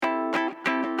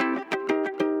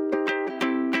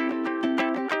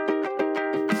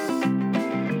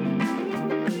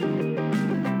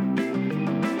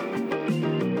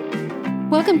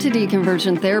Welcome to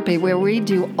Deconversion Therapy, where we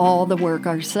do all the work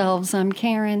ourselves. I'm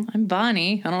Karen. I'm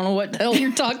Bonnie. I don't know what the hell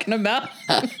you're talking about.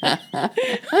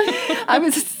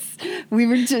 We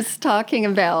were just talking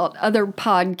about other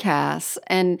podcasts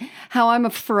and how I'm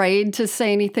afraid to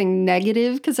say anything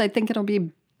negative because I think it'll be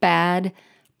bad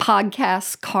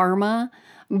podcast karma.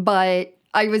 But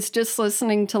I was just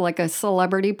listening to like a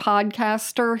celebrity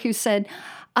podcaster who said,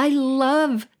 I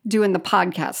love doing the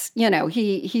podcast. You know,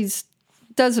 he's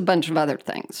does a bunch of other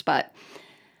things, but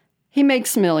he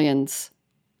makes millions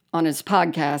on his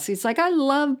podcast. He's like, I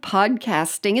love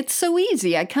podcasting. It's so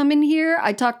easy. I come in here,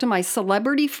 I talk to my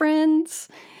celebrity friends,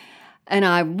 and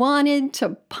I wanted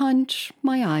to punch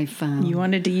my iPhone. You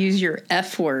wanted to use your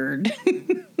F word.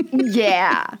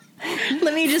 Yeah.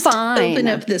 Let me just open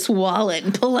up this wallet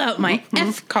and pull out my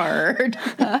F card.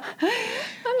 I'm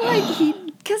like,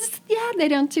 because they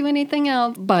don't do anything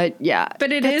else. But yeah,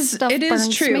 but it is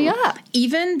true. Me up.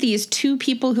 Even these two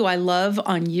people who I love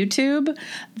on YouTube,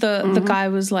 the guy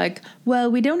was like,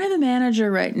 well, we don't have a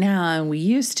manager right now, and we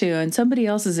used to, and somebody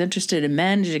else is interested in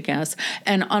managing us.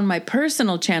 And on my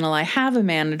personal channel, I have a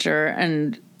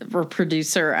manager or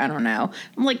producer. I don't know.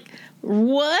 I'm like,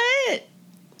 what?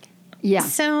 Yeah.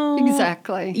 So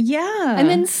exactly. Yeah. And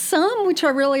then some, which I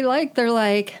really like, they're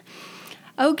like,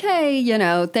 okay,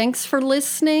 thanks for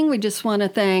listening. We just want to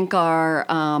thank our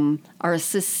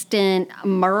assistant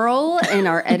Merle and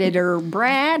our editor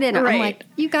Brad. And right. I'm like,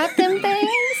 you got them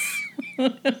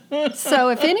things? So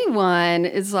if anyone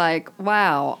is like,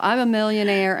 wow, I'm a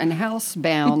millionaire and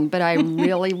housebound, but I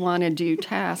really want to do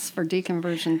tasks for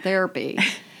deconversion therapy,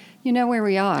 you know where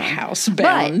we are.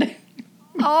 Housebound. But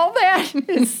all that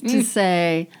is to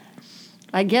say,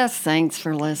 I guess thanks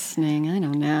for listening. I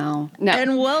don't know. No.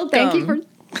 And welcome. Thank you for...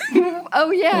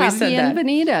 Oh, yeah. We said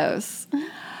Bienvenidos.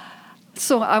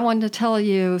 So I wanted to tell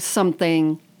you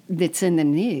something that's in the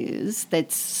news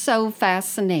that's so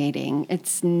fascinating.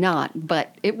 It's not,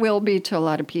 but it will be to a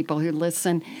lot of people who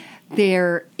listen.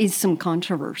 There is some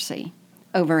controversy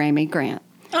over Amy Grant.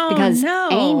 Oh, because no.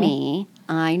 Amy,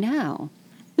 I know.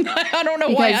 I don't know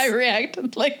why I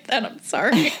reacted like that. I'm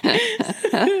sorry.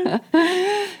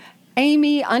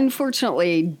 Amy,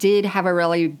 unfortunately, did have a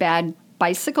really bad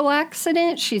bicycle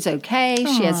accident. She's okay.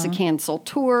 Aww. She has to cancel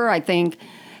tour. I think,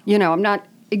 I'm not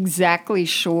exactly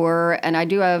sure. And I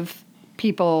do have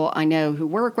people I know who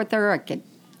work with her. I could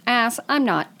ask. I'm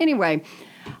not. Anyway.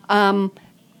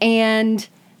 And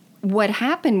what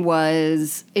happened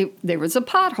was there was a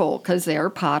pothole because there are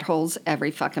potholes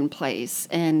every fucking place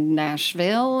in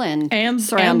Nashville and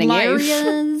surrounding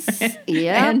areas.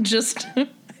 Yeah. And just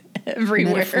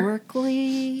everywhere.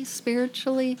 Metaphorically,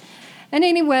 spiritually. And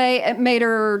anyway, it made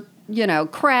her,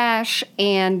 crash.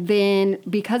 And then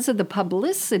because of the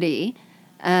publicity,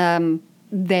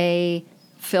 they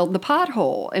filled the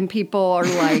pothole. And people are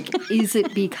like, is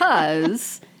it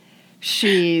because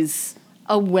she's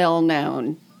a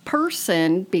well-known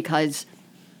person? Because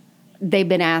they've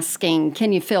been asking,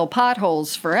 can you fill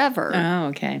potholes forever? Oh,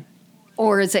 okay.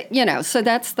 Or is it, so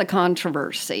that's the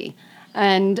controversy.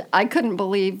 And I couldn't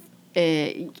believe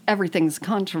everyth's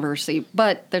controversy,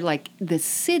 but they're like, the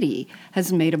city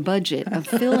has made a budget of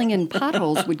filling in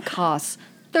potholes would cost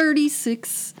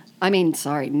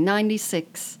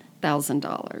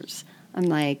 $96,000. I'm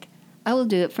like, I will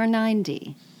do it for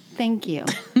 $90,000. Thank you.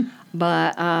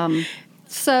 But,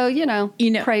 so,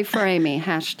 pray for Amy,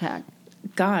 hashtag.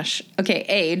 Gosh.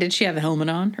 Okay, did she have a helmet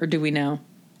on, or do we know?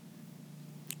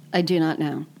 I do not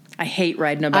know. I hate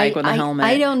riding a bike with a helmet.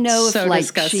 I don't know if,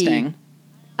 disgusting.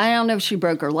 I don't know if she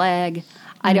broke her leg.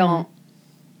 I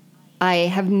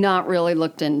have not really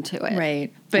looked into it.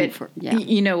 Right. But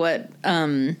you know what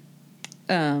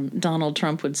Donald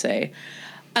Trump would say?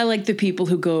 I like the people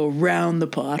who go around the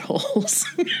potholes.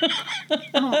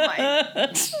 Oh, my.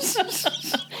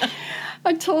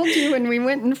 I told you when we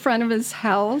went in front of his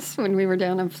house when we were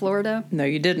down in Florida. No,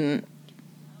 you didn't.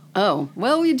 Oh,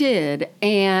 well, we did.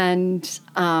 And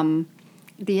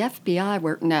the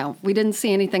FBI we didn't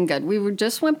see anything good. We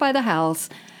just went by the house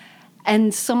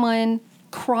and someone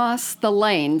crossed the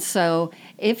lane. So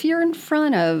if you're in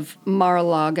front of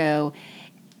Mar-a-Lago,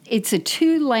 it's a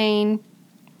 2-lane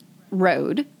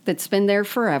road that's been there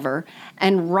forever.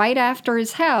 And right after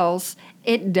his house,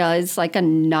 it does like a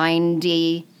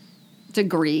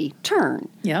 90-degree turn.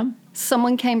 Yeah.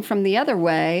 Someone came from the other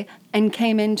way and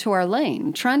came into our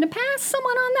lane trying to pass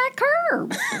someone on that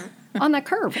curve.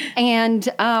 And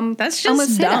that's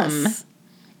just dumb.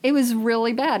 It was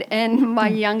really bad. And my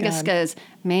youngest goes,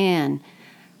 man,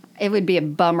 it would be a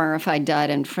bummer if I died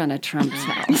in front of Trump's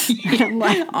house. I'm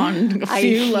like, on a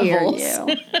few levels. You.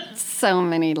 So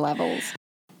many levels.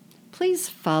 please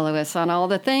follow us on all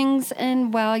the things.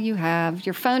 And while you have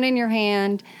your phone in your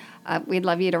hand, we'd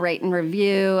love you to rate and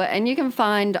review. And you can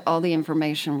find all the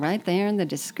information right there in the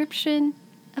description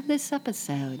of this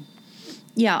episode.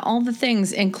 Yeah, all the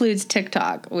things includes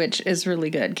TikTok, which is really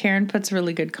good. Karen puts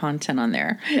really good content on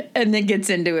there and then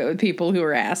gets into it with people who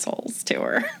are assholes to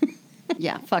her.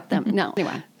 Yeah, fuck them. No,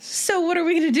 anyway. So what are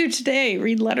we going to do today?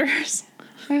 Read letters?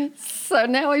 So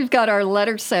now we've got our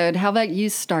letter-sode. How about you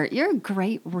start? You're a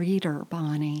great reader,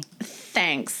 Bonnie.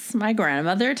 Thanks. My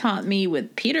grandmother taught me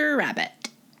with Peter Rabbit.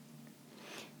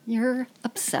 You're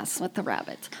obsessed with the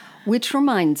rabbit. Which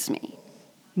reminds me,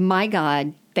 my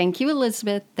God, thank you,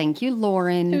 Elizabeth. Thank you,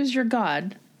 Lauren. Who's your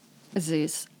god?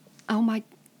 Zeus. Oh, my...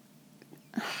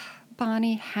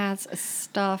 Bonnie has a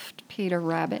stuffed Peter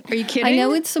Rabbit. Are you kidding? I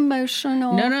know it's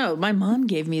emotional. No. My mom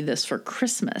gave me this for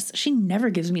Christmas. She never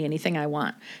gives me anything I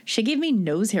want. She gave me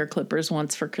nose hair clippers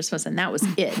once for Christmas, and that was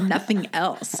it. Nothing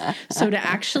else. So to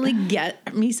actually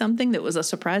get me something that was a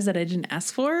surprise that I didn't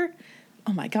ask for,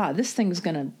 oh my God, this thing's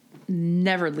going to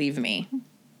never leave me.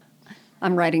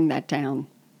 I'm writing that down.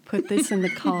 Put this in the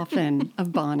coffin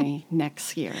of Bonnie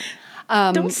next year.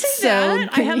 Don't say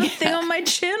that. I have a thing on my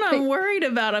chin I'm worried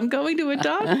about. I'm going to a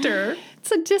doctor.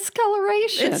 It's a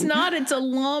discoloration. It's not. It's a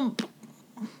lump.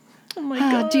 Oh, my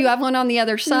God. Do you have one on the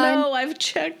other side? No, I've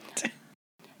checked.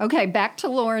 Okay, back to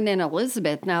Lauren and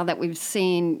Elizabeth now that we've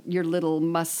seen your little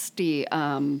musty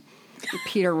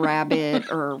Peter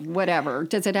Rabbit or whatever.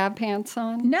 Does it have pants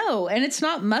on? No, and it's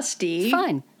not musty. It's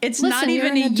fine. It's not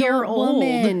even a year old.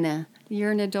 Woman.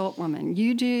 You're an adult woman.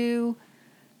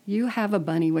 You have a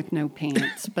bunny with no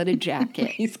pants, but a jacket.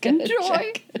 He's got a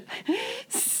jacket.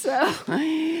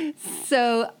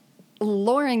 So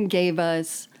Lauren gave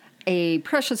us a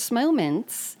Precious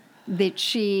Moments that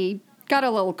she got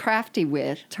a little crafty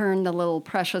with, turned the little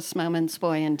Precious Moments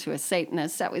boy into a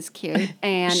Satanist. That was cute.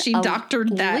 And she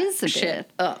doctored that shit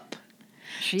up.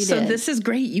 She did. So this is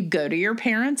great. You go to your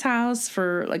parents' house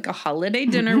for like a holiday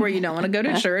dinner where you don't want to go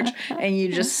to church, and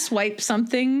you just swipe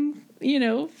something,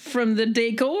 from the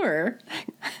decor.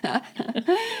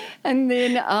 And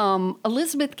then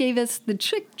Elizabeth gave us the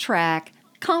Chick Track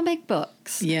comic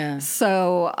books. Yeah.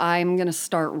 So I'm going to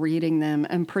start reading them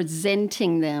and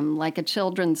presenting them like a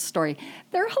children's story.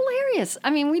 They're hilarious. I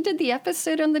mean, we did the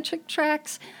episode on the Chick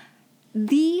Tracks.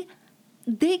 They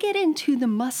get into the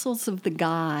muscles of the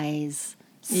guys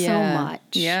so much.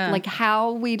 Yeah. Like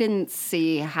how we didn't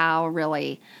see how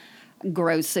really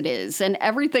gross it is, and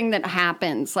everything that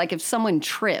happens, like if someone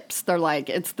trips, they're like,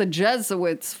 it's the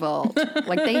Jesuits' fault.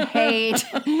 Like they hate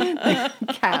the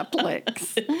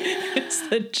Catholics. It's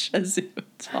the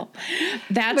Jesuits' fault.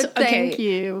 That's but thank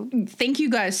you. Thank you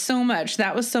guys so much.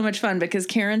 That was so much fun because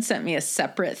Karen sent me a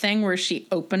separate thing where she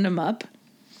opened them up,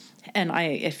 and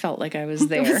it felt like I was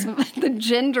there. It was the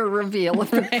gender reveal of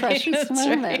the Precious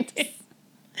Moments. Right.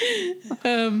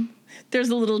 There's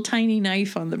a little tiny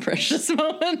knife on the Precious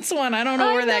Moments one. I don't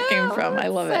know where that came from. I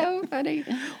love it. So funny.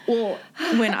 Well,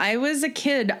 when I was a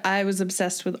kid, I was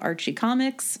obsessed with Archie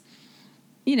comics.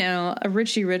 A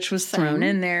Richie Rich was thrown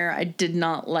in there. I did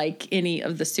not like any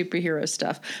of the superhero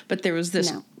stuff. But there was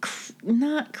this,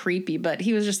 not creepy, but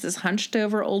he was just this hunched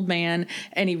over old man,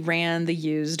 and he ran the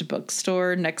used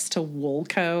bookstore next to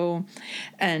Woolco.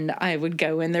 And I would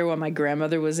go in there when my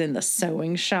grandmother was in the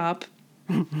sewing shop.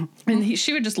 And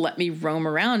she would just let me roam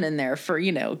around in there for,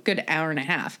 a good hour and a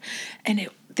half. And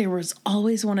there was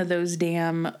always one of those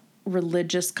damn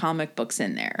religious comic books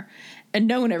in there. And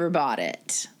no one ever bought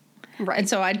it. Right. And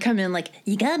so I'd come in like,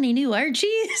 you got any new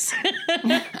Archies?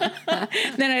 Then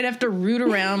I'd have to root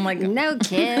around like, no,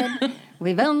 kid.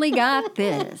 We've only got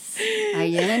this. Are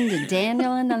you into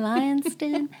Daniel and the Lion's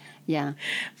Den? Yeah.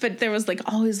 But there was like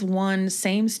always one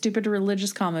same stupid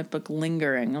religious comic book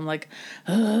lingering. I'm like,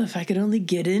 oh, if I could only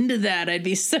get into that, I'd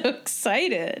be so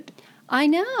excited. I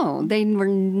know. They were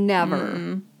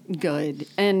never good.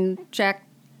 And Jack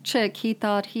Chick, he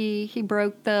thought he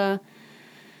broke the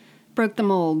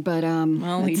mold, but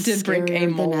well, he did break a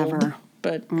mold, ever.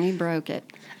 But he broke it.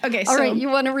 Okay, all right, you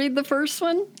want to read the first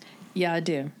one? Yeah, I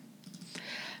do.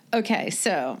 Okay,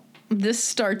 so this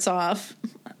starts off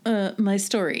my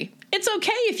story. It's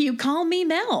okay if you call me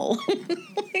Mel.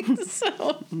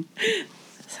 So,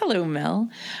 hello, Mel.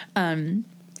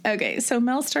 Okay, so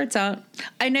Mel starts out,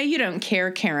 I know you don't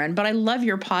care, Karen, but I love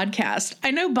your podcast.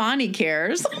 I know Bonnie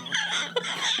cares.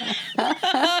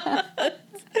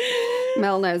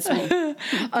 Mel knows me.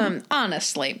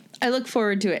 Honestly, I look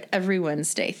forward to it every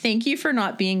Wednesday. Thank you for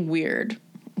not being weird.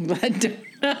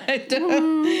 I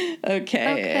don't.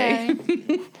 Okay.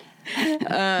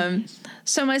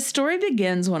 So my story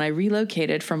begins when I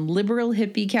relocated from liberal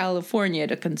hippie California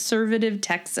to conservative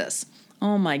Texas.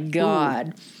 Oh my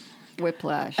God. Ooh,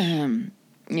 whiplash.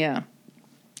 Yeah.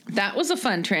 That was a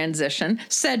fun transition,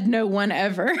 said no one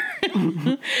ever.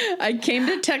 I came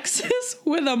to Texas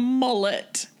with a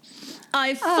mullet.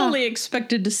 I fully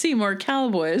expected to see more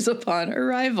cowboys upon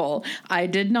arrival. I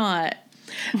did not.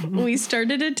 We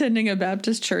started attending a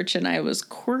Baptist church, and I was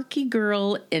quirky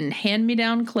girl in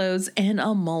hand-me-down clothes and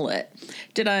a mullet.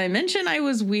 Did I mention I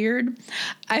was weird?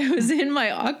 I was in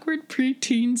my awkward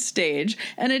preteen stage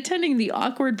and attending the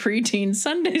awkward preteen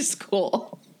Sunday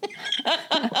school.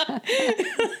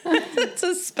 It's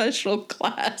a special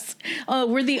class. Oh,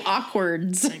 we're the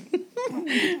awkwards.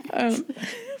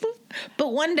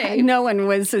 But one day... No one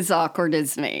was as awkward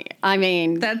as me. I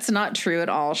mean... That's not true at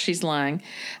all. She's lying.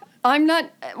 I'm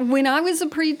not... When I was a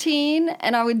preteen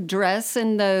and I would dress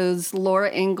in those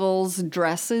Laura Ingalls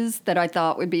dresses that I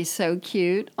thought would be so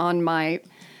cute on my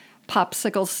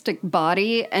popsicle stick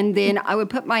body, and then I would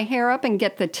put my hair up and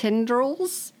get the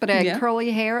tendrils, but I had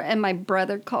curly hair, and my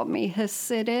brother called me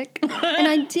Hasidic. And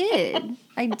I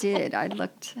did. I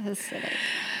looked Hasidic.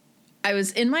 I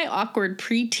was in my awkward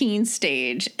preteen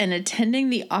stage and attending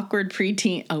the awkward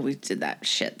preteen... Oh, we did that.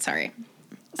 Shit, sorry.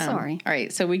 Sorry. All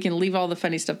right, so we can leave all the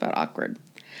funny stuff about awkward.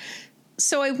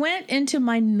 So I went into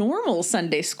my normal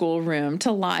Sunday school room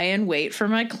to lie in wait for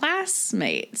my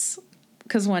classmates.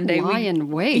 Because one day lie in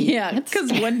wait? Yeah,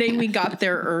 because one day we got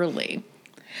there early.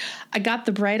 I got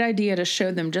the bright idea to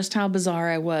show them just how bizarre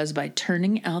I was by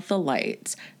turning out the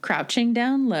lights, crouching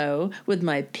down low with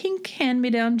my pink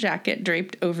hand-me-down jacket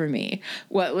draped over me.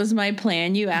 What was my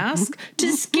plan, you ask?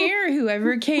 To scare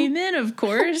whoever came in, of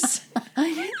course.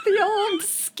 The old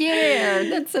scare.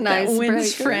 That's a nice that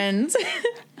wins breaker. Friends.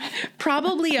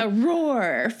 Probably a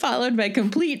roar, followed by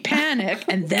complete panic,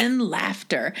 and then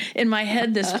laughter. In my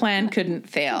head, this plan couldn't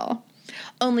fail.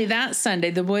 Only that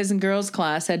Sunday, the boys and girls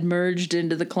class had merged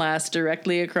into the class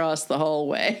directly across the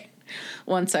hallway.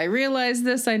 Once I realized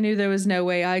this, I knew there was no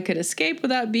way I could escape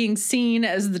without being seen,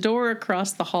 as the door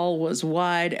across the hall was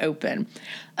wide open.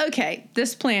 Okay,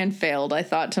 this plan failed, I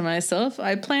thought to myself.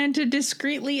 I planned to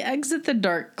discreetly exit the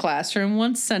dark classroom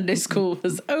once Sunday school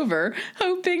was over,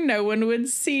 hoping no one would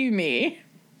see me.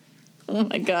 Oh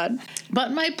my God.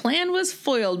 But my plan was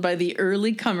foiled by the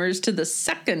early comers to the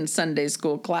second Sunday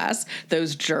school class,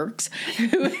 those jerks,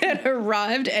 who had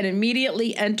arrived and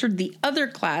immediately entered the other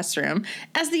classroom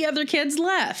as the other kids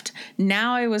left.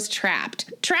 Now I was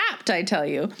trapped. Trapped, I tell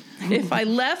you. If I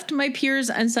left, my peers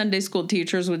and Sunday school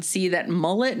teachers would see that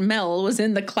Mullet Mel was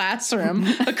in the classroom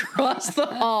across the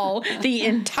hall the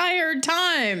entire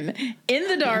time, in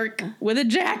the dark, with a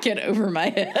jacket over my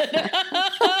head.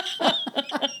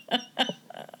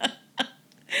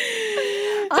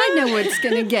 I know what's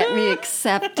going to get me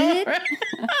accepted.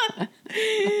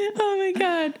 Oh my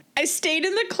God. I stayed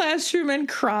in the classroom and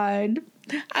cried.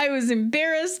 I was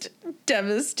embarrassed,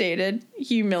 devastated,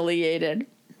 humiliated.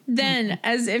 Then,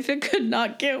 as if it could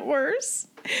not get worse,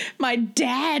 my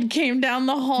dad came down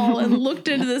the hall and looked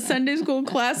into the Sunday school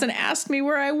class and asked me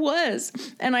where I was.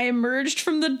 And I emerged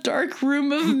from the dark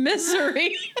room of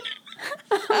misery.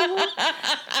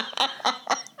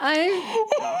 I'm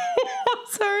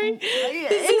sorry.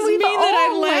 This is me that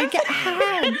I like.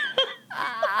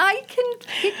 I can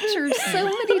picture so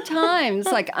many times,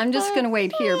 like, I'm just going to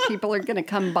wait here. People are going to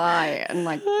come by and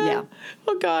yeah.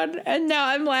 Oh, God. And now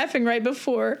I'm laughing right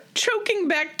before, choking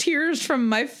back tears from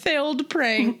my failed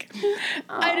prank.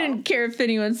 I didn't care if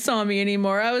anyone saw me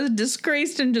anymore. I was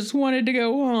disgraced and just wanted to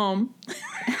go home.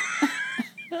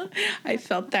 I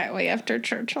felt that way after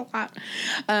church a lot.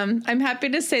 I'm happy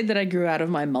to say that I grew out of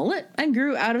my mullet and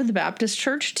grew out of the Baptist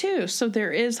church, too. So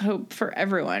there is hope for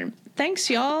everyone. Thanks,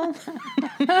 y'all.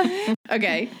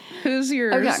 Okay, who's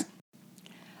yours?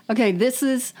 Okay, this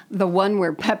is the one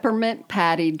where Peppermint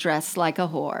Patty dressed like a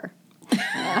whore.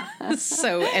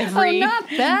 So Oh, not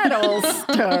that old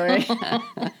story.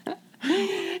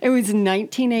 It was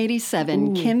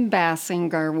 1987. Ooh. Kim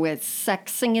Basinger with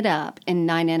Sexing It Up in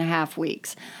 9.5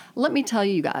 Weeks. Let me tell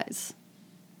you guys.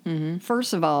 Mm-hmm.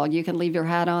 First of all, You Can Leave Your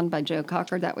Hat On by Joe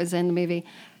Cocker. That was in the movie.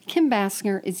 Kim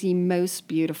Basinger is the most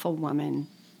beautiful woman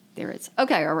there is.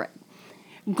 Okay, all right.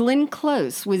 Glenn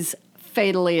Close was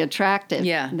Fatally Attractive.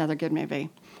 Yeah. Another good movie.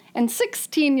 And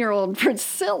 16-year-old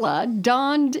Priscilla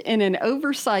donned in an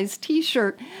oversized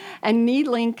T-shirt and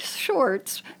knee-length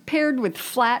shorts paired with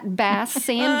flat bass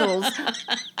sandals.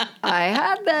 I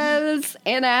had those.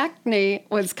 And acne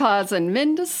was causing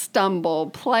men to stumble,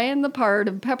 playing the part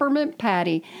of Peppermint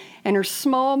Patty in her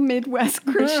small Midwest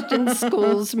Christian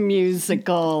school's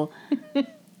musical.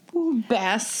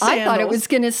 Bass sandals. I thought it was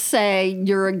going to say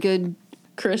you're a good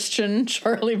Christian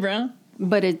Charlie Brown.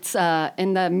 But it's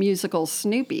in the musical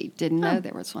Snoopy. Didn't know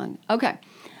there was one. Okay.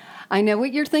 I know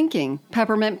what you're thinking.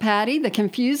 Peppermint Patty, the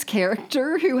confused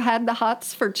character who had the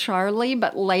hots for Charlie,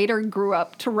 but later grew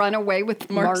up to run away with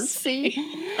Marcy.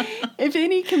 If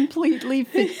any completely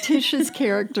fictitious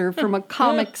character from a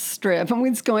comic strip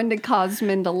was going to cause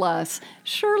men to lust,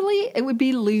 surely it would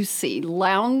be Lucy,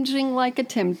 lounging like a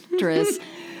temptress,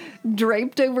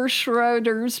 draped over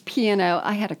Schroeder's piano.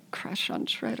 I had a crush on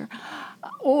Schroeder.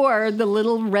 Or the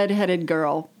little redheaded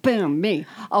girl, boom, me,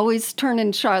 always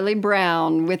turning Charlie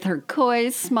Brown with her coy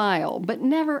smile, but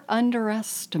never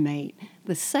underestimate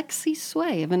the sexy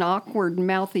sway of an awkward,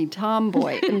 mouthy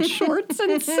tomboy in shorts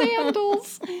and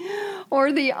sandals,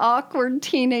 or the awkward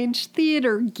teenage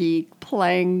theater geek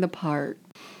playing the part.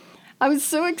 I was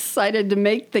so excited to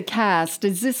make the cast,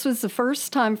 as this was the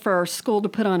first time for our school to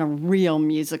put on a real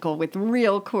musical with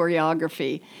real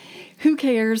choreography. Who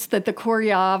cares that the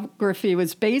choreography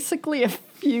was basically a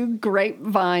few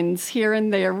grapevines here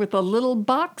and there with a little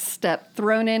box step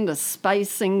thrown in to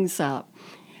spice things up.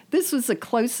 This was the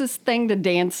closest thing to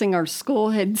dancing our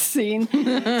school had seen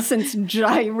since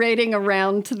gyrating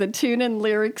around to the tune and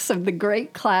lyrics of the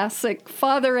great classic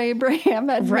Father Abraham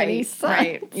Had Many Sons.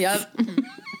 Right, yep.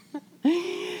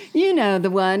 You know, the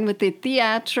one with the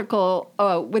theological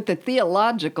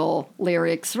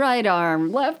lyrics, right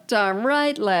arm,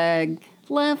 right leg,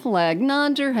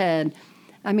 nod your head.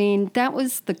 I mean, that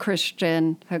was the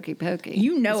Christian hokey pokey.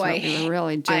 You know, we were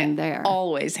really doing there.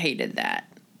 Always hated that.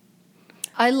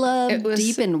 I loved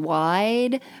Deep and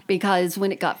Wide because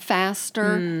when it got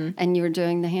faster and you were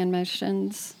doing the hand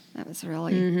motions, that was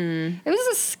really, it was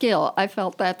a skill. I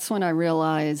felt that's when I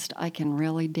realized I can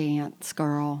really dance,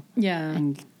 girl. Yeah.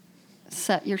 And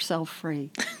set yourself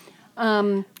free.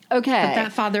 Okay. But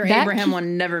that Father Abraham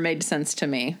one never made sense to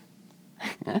me.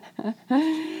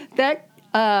 That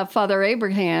Father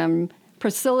Abraham,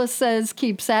 Priscilla says,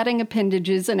 keeps adding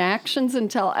appendages and actions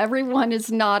until everyone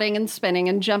is nodding and spinning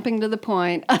and jumping to the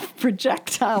point of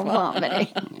projectile vomiting.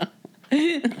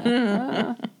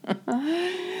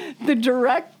 The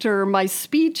director, my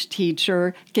speech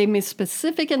teacher, gave me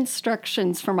specific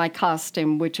instructions for my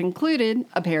costume, which included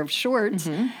a pair of shorts,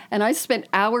 and I spent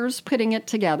hours putting it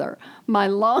together. My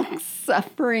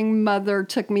long-suffering mother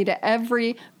took me to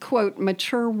every, quote,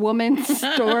 mature woman's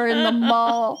store in the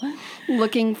mall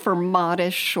looking for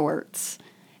modest shorts.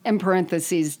 In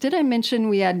parentheses, did I mention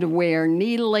we had to wear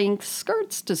knee-length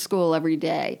skirts to school every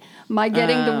day? My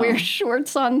getting to wear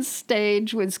shorts on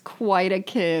stage was quite a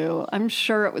coup. I'm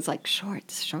sure it was like,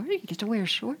 shorts? You get to wear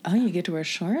shorts? Oh, you get to wear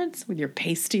shorts with your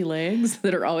pasty legs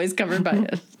that are always covered by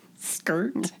a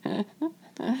skirt?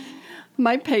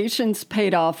 My patience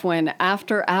paid off when,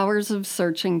 after hours of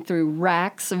searching through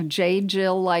racks of J.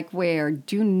 Jill-like wear,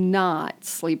 do not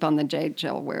sleep on the J.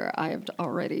 Jill wear. I have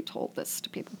already told this to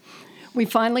people. We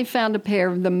finally found a pair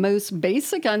of the most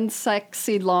basic,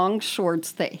 unsexy long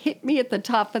shorts that hit me at the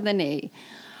top of the knee.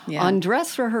 Yeah. On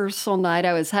dress rehearsal night,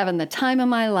 I was having the time of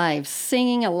my life,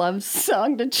 singing a love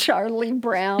song to Charlie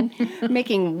Brown,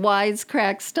 making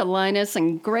wisecracks to Linus,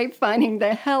 and grapevining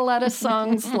the hell out of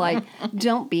songs like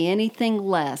Don't Be Anything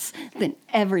Less Than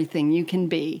Everything You Can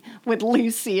Be with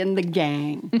Lucy and the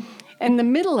Gang. In the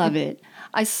middle of it,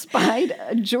 I spied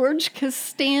a George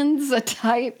Costanza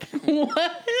type.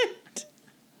 What?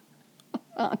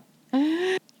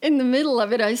 In the middle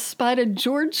of it, I spied a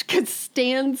George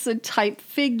Costanza-type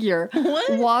figure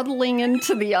waddling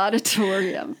into the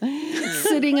auditorium,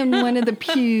 sitting in one of the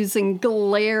pews and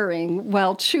glaring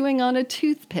while chewing on a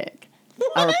toothpick.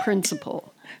 Our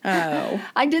principal. Oh.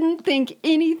 I didn't think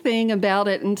anything about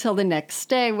it until the next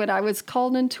day when I was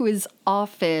called into his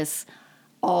office,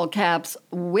 all caps,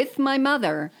 with my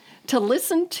mother, to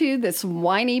listen to this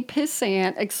whiny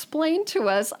pissant explain to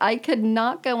us I could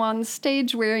not go on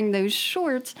stage wearing those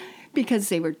shorts because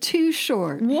they were too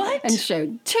short. What? And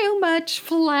showed too much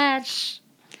flesh.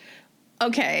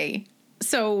 Okay,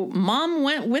 so Mom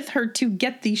went with her to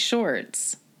get these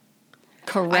shorts.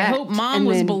 Correct. I hope Mom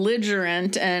was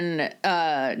belligerent and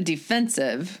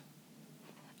defensive.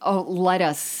 Oh, let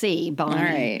us see, Bonnie. All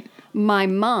right. My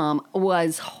mom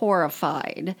was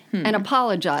horrified and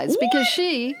apologized because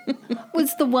she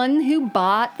was the one who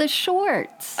bought the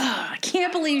shorts. Oh, I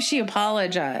can't believe she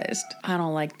apologized. I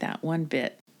don't like that one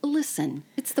bit. Listen,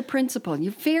 it's the principal.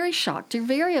 You're very shocked. You're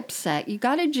very upset. You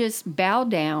got to just bow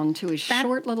down to his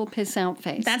short little piss-out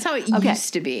face. That's how it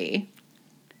used to be.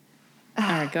 All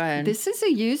right, go ahead. This is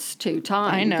a used to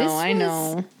time. I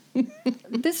know.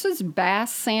 This was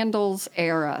Bass Sandals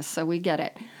era, so we get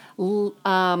it.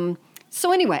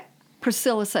 So anyway,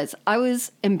 Priscilla says, I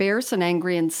was embarrassed and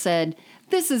angry and said,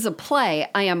 this is a play.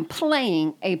 I am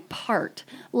playing a part.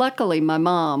 Luckily, my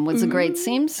mom was a great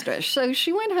seamstress, so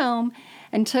she went home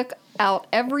and took out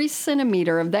every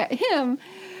centimeter of that hem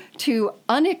to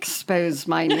unexpose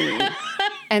my knee.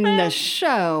 And the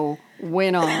show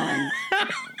went on.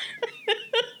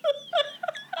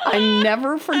 I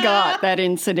never forgot that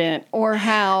incident or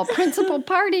how Principal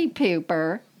Party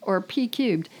Pooper, or P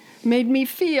Cubed, made me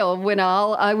feel when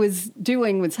all I was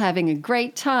doing was having a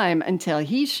great time until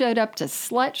he showed up to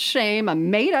slut shame a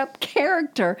made-up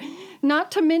character, not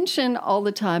to mention all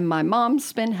the time my mom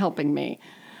spent helping me.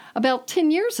 About 10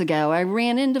 years ago, I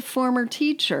ran into former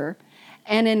teacher,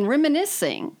 and in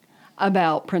reminiscing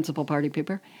about Principal Party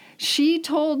Pooper, she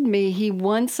told me he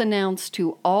once announced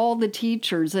to all the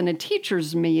teachers in a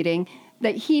teachers' meeting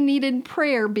that he needed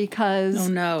prayer because,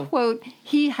 oh, no. quote,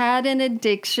 he had an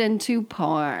addiction to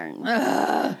porn.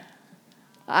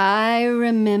 I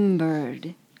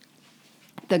remembered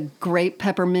the Great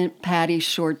Peppermint Patty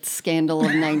Short scandal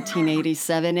of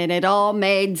 1987, and it all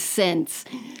made sense.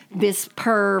 This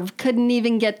perv couldn't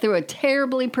even get through a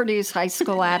terribly produced high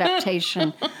school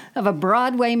adaptation of a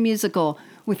Broadway musical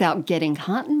without getting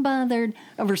hot and bothered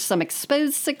over some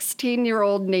exposed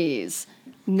 16-year-old knees.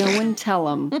 No one tell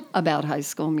him about High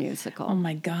School Musical. Oh,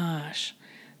 my gosh.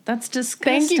 That's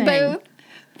disgusting. Thank you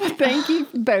both. Thank you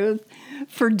both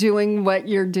for doing what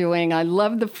you're doing. I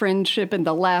love the friendship and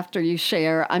the laughter you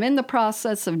share. I'm in the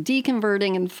process of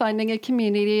deconverting and finding a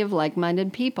community of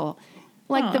like-minded people,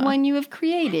 like the one you have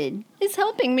created. Is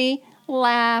helping me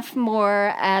laugh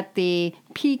more at the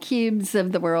P-cubes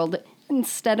of the world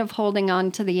instead of holding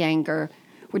on to the anger,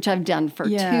 which I've done for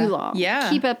too long. Yeah.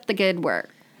 Keep up the good work.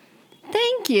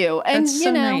 Thank you. And, That's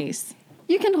so nice.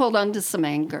 You can hold on to some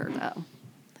anger, though.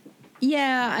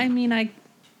 Yeah, I mean,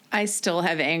 I still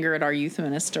have anger at our youth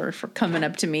minister for coming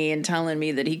up to me and telling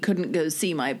me that he couldn't go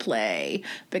see my play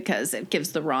because it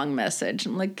gives the wrong message.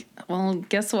 I'm like, well,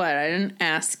 guess what? I didn't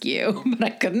ask you, but I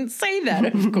couldn't say that,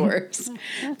 of course.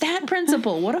 That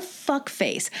principal, what a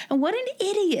fuckface. And what an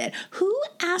idiot. Who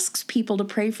asks people to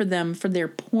pray for them for their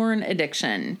porn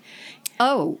addiction?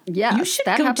 Oh, yes. You should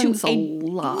that go happens to a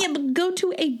lot. Yeah, but go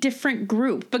to a different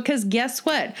group because guess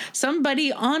what?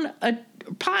 Somebody on a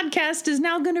podcast is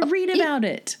now going to read about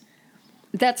it.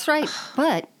 That's right.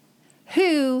 But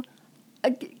who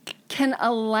can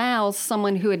allow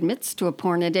someone who admits to a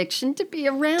porn addiction to be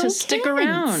around kids? Stick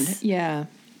around. Yeah.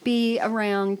 Be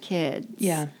around kids.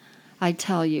 Yeah. I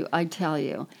tell you.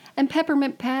 And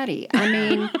Peppermint Patty, I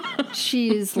mean, she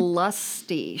is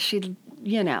lusty. She,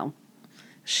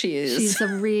 She is. She's a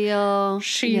real...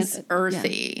 She's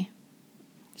earthy. Yeah.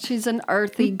 She's an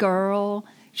earthy girl.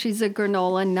 She's a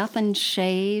granola, nothing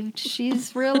shaved.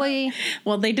 She's really...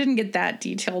 Well, they didn't get that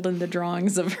detailed in the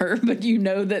drawings of her, but you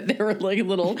know that there were like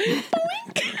little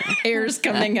boink, hairs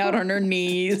coming out on her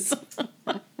knees.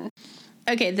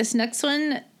 Okay, this next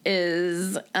one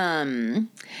is,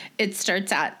 it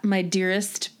starts out, my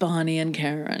dearest Bonnie and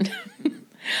Karen.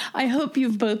 I hope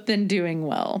you've both been doing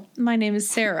well. My name is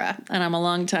Sarah, and I'm a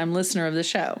longtime listener of the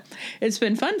show. It's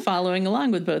been fun following along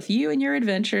with both you and your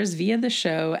adventures via the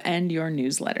show and your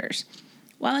newsletters.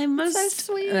 While I'm most... So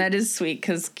sweet. That is sweet,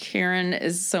 because Karen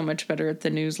is so much better at the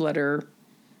newsletter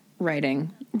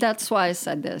writing. That's why I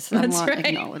said this. I want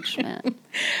acknowledgement.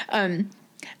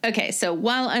 Okay, so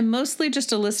while I'm mostly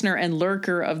just a listener and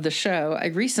lurker of the show, I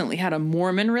recently had a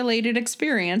Mormon-related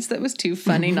experience that was too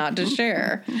funny not to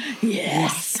share.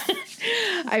 Yes.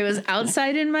 I was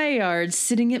outside in my yard,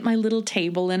 sitting at my little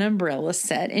table and umbrella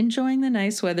set, enjoying the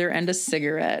nice weather and a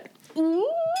cigarette. Ooh,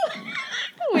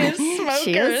 we're smokers.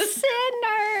 She's a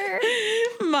sinner.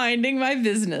 Minding my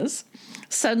business.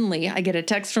 Suddenly, I get a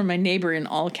text from my neighbor in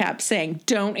all caps saying,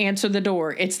 "Don't answer the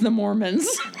door. It's the Mormons."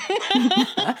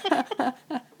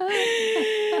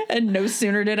 And no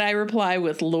sooner did I reply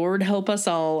with, "Lord help us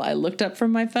all," I looked up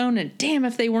from my phone and damn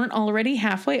if they weren't already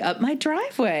halfway up my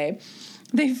driveway.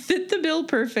 They fit the bill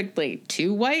perfectly.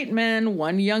 2 white men,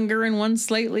 one younger and one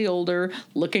slightly older,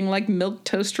 looking like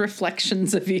milquetoast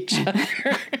reflections of each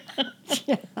other.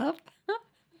 Yep.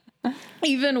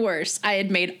 Even worse, I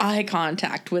had made eye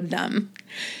contact with them.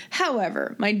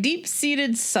 However, my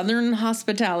deep-seated Southern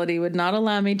hospitality would not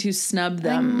allow me to snub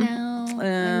them. I know.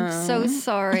 I'm so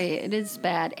sorry. It is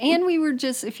bad. And we were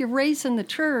just, if you're raised in the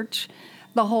church,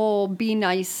 the whole be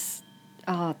nice,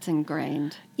 it's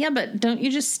ingrained. Yeah, but don't you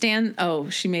just stand...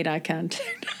 Oh, she made eye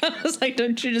contact. I was like,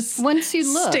 don't you just once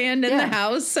you look, stand in the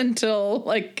house until,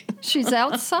 like... She's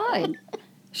outside.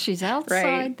 She's outside.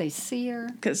 Right. They see her.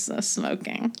 Because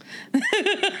smoking.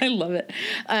 I love it.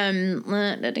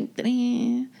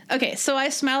 Okay, so I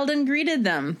smiled and greeted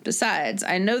them. Besides,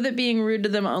 I know that being rude to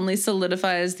them only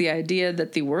solidifies the idea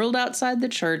that the world outside the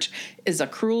church is a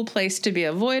cruel place to be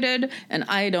avoided, and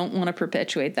I don't want to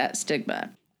perpetuate that stigma.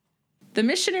 The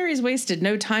missionaries wasted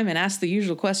no time and asked the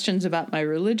usual questions about my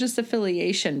religious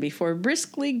affiliation before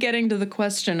briskly getting to the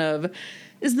question of,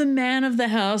 is the man of the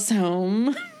house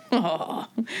home? Oh,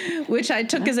 which I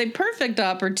took as a perfect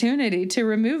opportunity to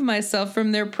remove myself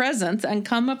from their presence and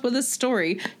come up with a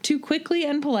story to quickly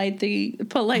and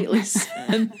politely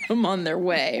send them on their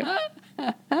way.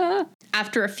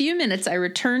 After a few minutes, I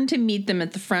returned to meet them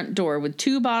at the front door with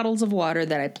 2 bottles of water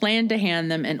that I planned to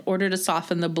hand them in order to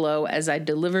soften the blow as I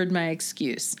delivered my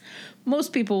excuse.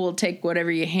 Most people will take whatever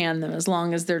you hand them as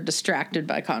long as they're distracted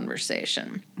by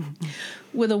conversation.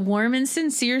 With a warm and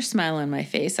sincere smile on my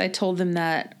face, I told them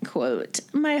that, quote,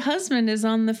 my husband is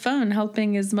on the phone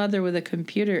helping his mother with a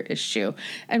computer issue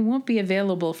and won't be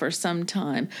available for some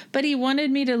time, but he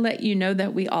wanted me to let you know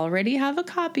that we already have a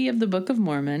copy of the Book of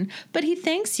Mormon, but he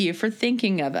thanks you for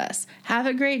thinking of us. Have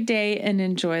a great day and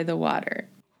enjoy the water.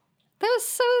 That was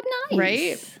so nice.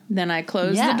 Right? Then I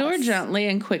closed the door gently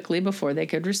and quickly before they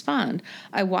could respond.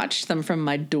 I watched them from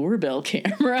my doorbell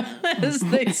camera as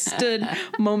they stood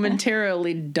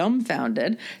momentarily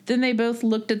dumbfounded. Then they both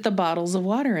looked at the bottles of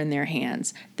water in their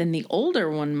hands. Then the older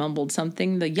one mumbled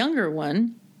something.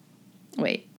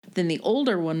 Then the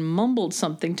older one mumbled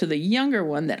something to the younger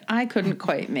one that I couldn't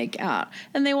quite make out,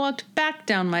 and they walked back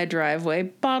down my driveway,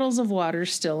 bottles of water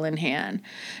still in hand.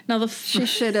 Now she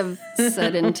should have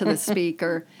said into the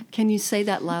speaker, "Can you say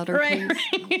that louder, please?"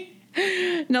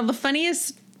 Right. Now the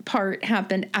funniest part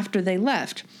happened after they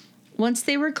left. Once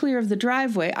they were clear of the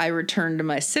driveway, I returned to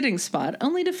my sitting spot,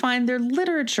 only to find their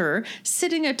literature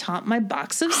sitting atop my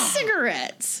box of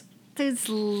cigarettes. Those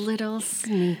little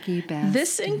sneaky bastards.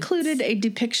 This included a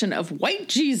depiction of white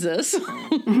Jesus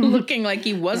looking like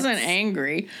he wasn't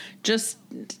angry, just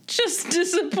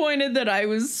disappointed that I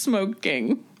was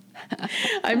smoking.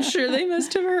 I'm sure they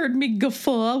must have heard me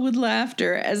guffaw with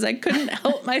laughter as I couldn't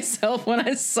help myself when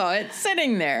I saw it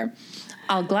sitting there.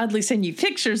 I'll gladly send you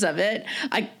pictures of it.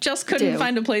 I just couldn't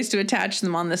find a place to attach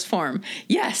them on this form.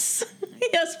 Yes.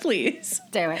 Yes, please.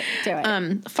 Do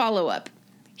it. Follow up.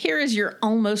 Here is your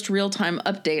almost real-time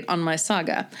update on my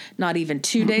saga. Not even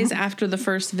 2 days after the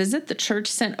first visit, the church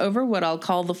sent over what I'll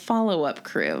call the follow-up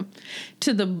crew.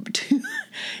 Two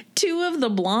of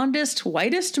the blondest,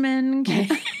 whitest men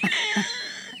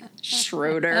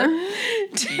Schroeder.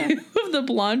 2 of the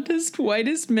blondest,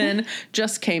 whitest men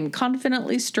just came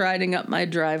confidently striding up my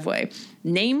driveway.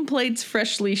 Nameplates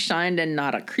freshly shined and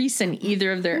not a crease in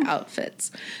either of their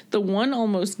outfits. The one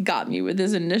almost got me with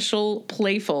his initial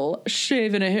playful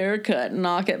shave and a haircut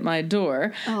knock at my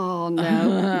door. Oh,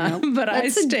 no. But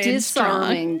that's I stayed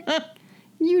disarming. Strong.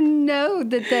 You know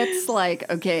that's like,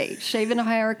 okay, shave and a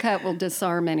haircut will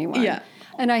disarm anyone. Yeah.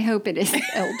 And I hope it is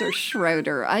Elder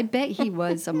Schroeder. I bet he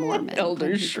was a Mormon.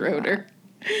 Elder Schroeder.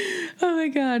 Oh, my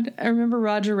God. I remember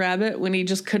Roger Rabbit when he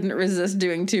just couldn't resist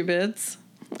doing 2 bits.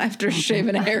 After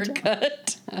shaving a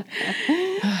haircut.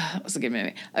 That was a good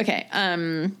movie. Okay.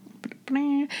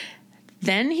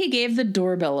 Then he gave the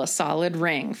doorbell a solid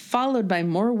ring, followed by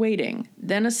more waiting,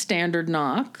 then a standard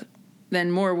knock, then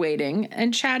more waiting,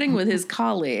 and chatting with his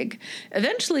colleague.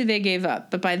 Eventually they gave up,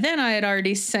 but by then I had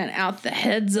already sent out the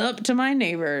heads up to my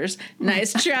neighbors.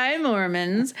 Nice try,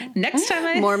 Mormons. Next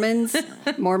time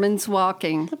Mormons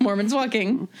walking. Mormons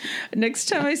walking. Next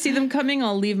time I see them coming,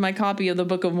 I'll leave my copy of the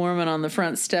Book of Mormon on the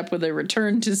front step with a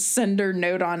return to sender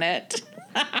note on it.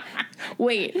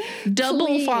 Wait,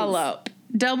 double follow-up.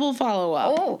 Double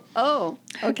follow-up. Oh,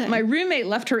 okay. My roommate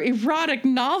left her erotic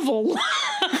novel.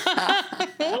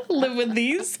 Live with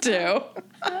these 2.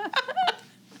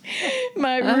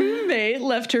 My roommate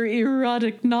left her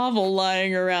erotic novel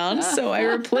lying around, so I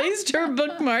replaced her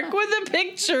bookmark with a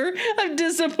picture of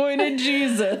disappointed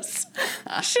Jesus.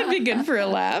 Should be good for a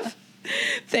laugh.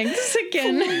 Thanks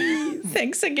again.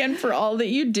 Thanks again for all that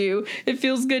you do. It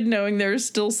feels good knowing there's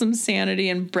still some sanity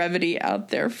and brevity out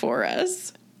there for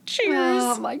us. Cheers.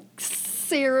 Oh, my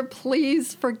Sarah,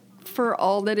 please, for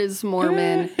all that is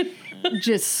Mormon,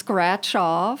 just scratch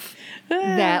off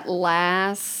that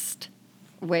last,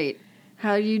 wait,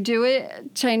 how do you do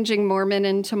it? Changing Mormon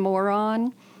into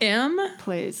moron? M?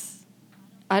 Please.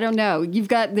 I don't know.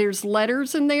 There's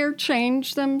letters in there,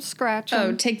 change them, scratch them.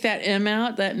 Oh, take that M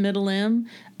out, that middle M.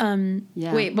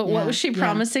 Wait, but what was she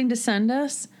promising to send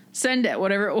us? Send it,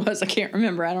 whatever it was. I can't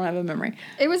remember. I don't have a memory.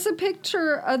 It was a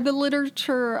picture of the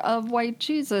literature of white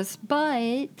Jesus,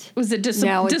 but Was it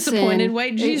now it's disappointed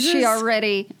white Jesus? She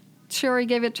already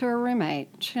gave it to her roommate.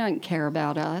 She doesn't care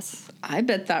about us. I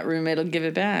bet that roommate will give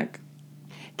it back.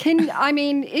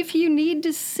 If you need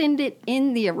to send it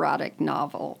in the erotic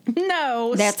novel,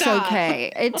 no, that's stop.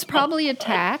 okay. It's probably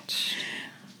attached.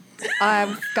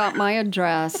 I've got my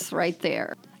address right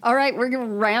there. All right, we're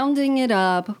rounding it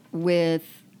up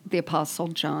with the Apostle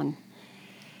John.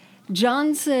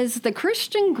 John says, the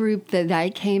Christian group that I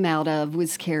came out of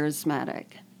was charismatic.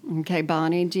 Okay,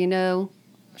 Bonnie, do you know?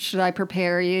 Should I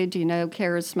prepare you? Do you know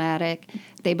charismatic?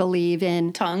 They believe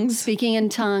in tongues, speaking in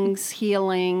tongues,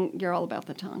 healing. You're all about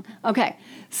the tongue. Okay,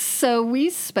 so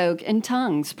we spoke in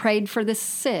tongues, prayed for the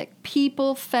sick.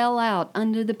 People fell out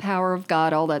under the power of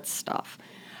God, all that stuff.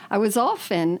 I was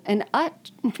often an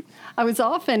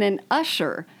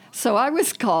usher, so I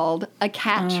was called a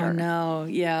catcher. Oh, no,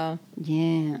 yeah.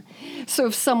 Yeah. So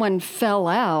if someone fell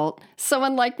out,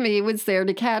 someone like me was there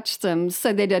to catch them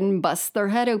so they didn't bust their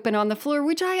head open on the floor,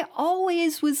 which I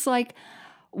always was like,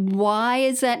 why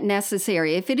is that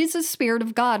necessary? If it is a spirit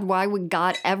of God, why would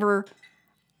God ever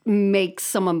make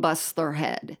someone bust their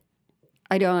head?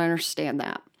 I don't understand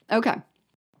that. Okay.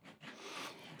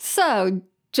 So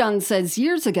John says,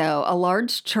 years ago, a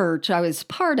large church I was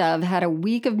part of had a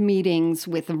week of meetings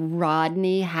with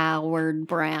Rodney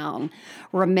Howard-Browne.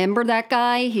 Remember that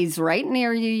guy? He's right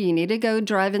near you. You need to go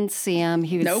drive and see him.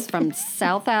 He was from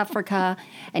South Africa,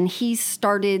 and he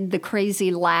started the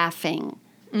crazy laughing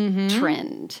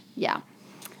trend. Yeah.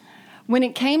 When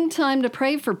it came time to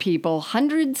pray for people,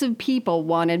 hundreds of people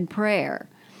wanted prayer.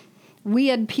 We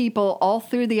had people all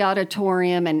through the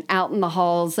auditorium and out in the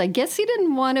halls. I guess he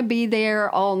didn't want to be there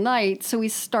all night, so he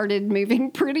started moving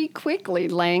pretty quickly,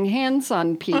 laying hands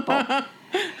on people.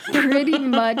 Pretty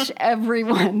much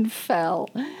everyone fell.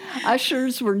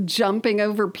 Ushers were jumping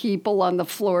over people on the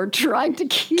floor trying to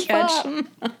keep up.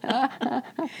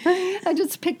 I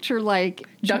just picture like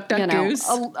Duck, goose.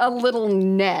 a little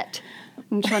net.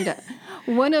 I'm trying to.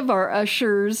 One of our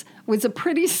ushers was a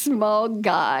pretty small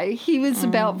guy. He was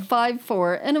about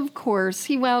 5'4", and of course,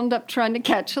 he wound up trying to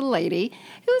catch a lady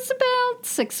who was about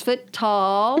 6 foot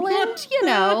tall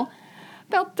and,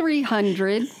 about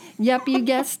 300. Yep, you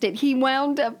guessed it. He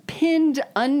wound up pinned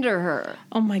under her.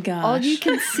 Oh, my gosh. All you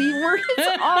can see were his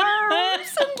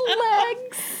arms and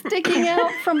legs sticking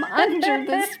out from under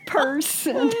this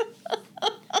person.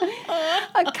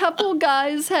 A couple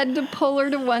guys had to pull her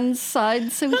to one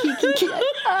side so he could get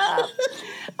up.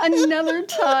 Another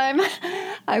time,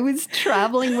 I was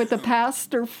traveling with a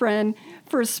pastor friend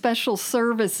for a special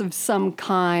service of some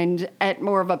kind at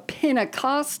more of a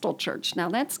Pentecostal church. Now,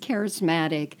 that's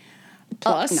charismatic.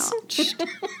 Plus.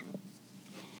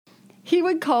 He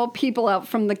would call people out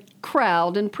from the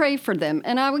crowd and pray for them,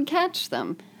 and I would catch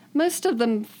them. Most of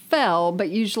them fell, but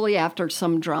usually after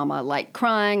some drama, like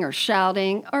crying or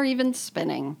shouting or even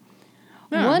spinning.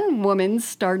 Yeah. One woman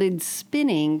started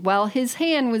spinning while his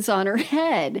hand was on her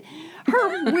head.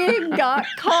 Her wig got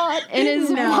caught in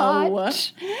his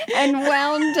watch and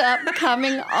wound up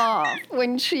coming off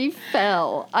when she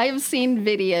fell. I have seen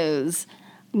videos,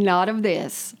 not of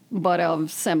this, but of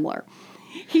similar.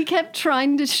 He kept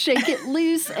trying to shake it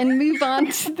loose and move on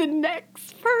to the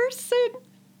next person.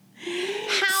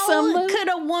 How could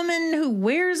a woman who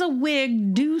wears a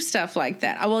wig do stuff like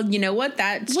that? Well, you know what?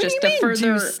 That's what just do you a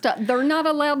mean further. They're not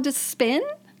allowed to spin?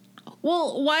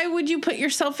 Well, why would you put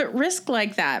yourself at risk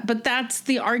like that? But that's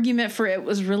the argument for it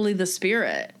was really the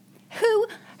spirit.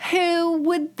 Who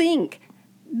would think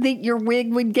that your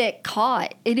wig would get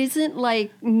caught? It isn't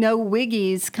like no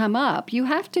wiggies come up. You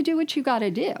have to do what you got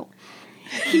to do.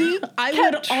 I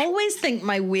would always think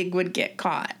my wig would get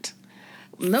caught.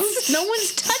 No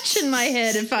one's touching my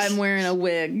head if I'm wearing a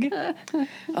wig. Go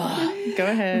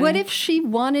ahead. What if she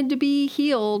wanted to be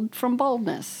healed from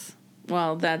baldness?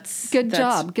 Well, that's... Good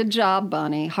job,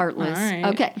 Bonnie. Heartless. All right.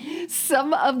 Okay.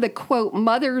 Some of the, quote,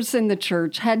 mothers in the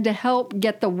church had to help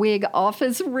get the wig off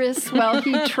his wrists while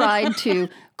he tried to,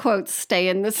 quote, stay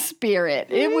in the spirit.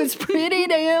 It was pretty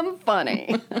damn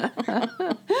funny.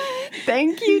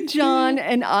 Thank you, John.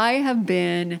 And I have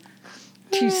been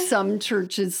to some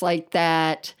churches like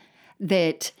that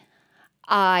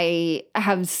I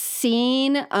have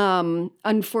seen,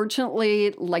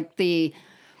 unfortunately, like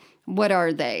what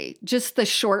are they? Just the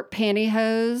short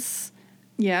pantyhose.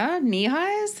 Yeah, knee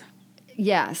highs?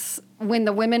 Yes. When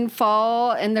the women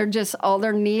fall and they're just all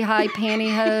their knee-high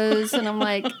pantyhose. And I'm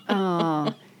like,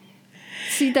 oh.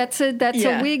 See, that's a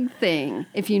wig thing.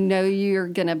 If you know you're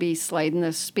going to be slayed in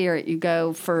the spirit, you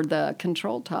go for the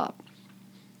control top.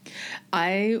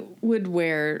 I would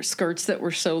wear skirts that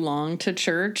were so long to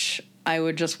church, I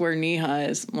would just wear knee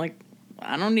highs. I'm like,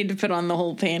 I don't need to put on the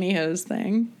whole pantyhose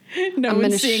thing. No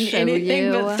one's seeing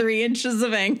anything but 3 inches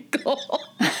of ankle.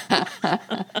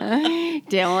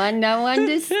 Don't want no one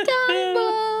to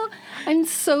stumble. I'm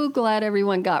so glad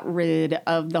everyone got rid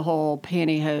of the whole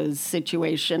pantyhose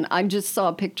situation. I just saw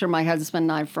a picture of my husband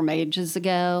and I from ages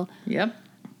ago. Yep.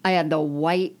 I had the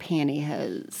white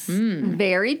pantyhose.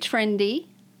 Very trendy.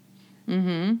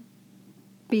 Mm-hmm.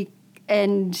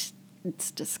 And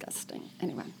it's disgusting.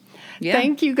 Anyway. Yeah.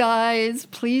 Thank you, guys.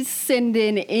 Please send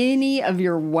in any of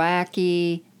your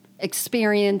wacky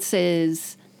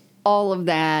experiences, all of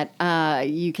that.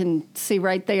 You can see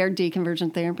right there,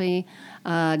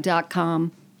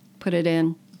 deconversiontherapy.com. Put it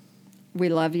in. We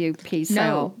love you. Peace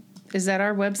out. Is that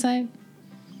our website?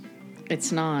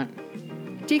 It's not.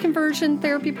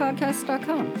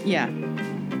 Deconversiontherapypodcast.com. Yeah.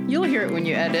 You'll hear it when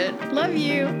you edit. Love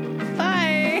you.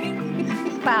 Bye.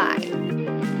 Bye.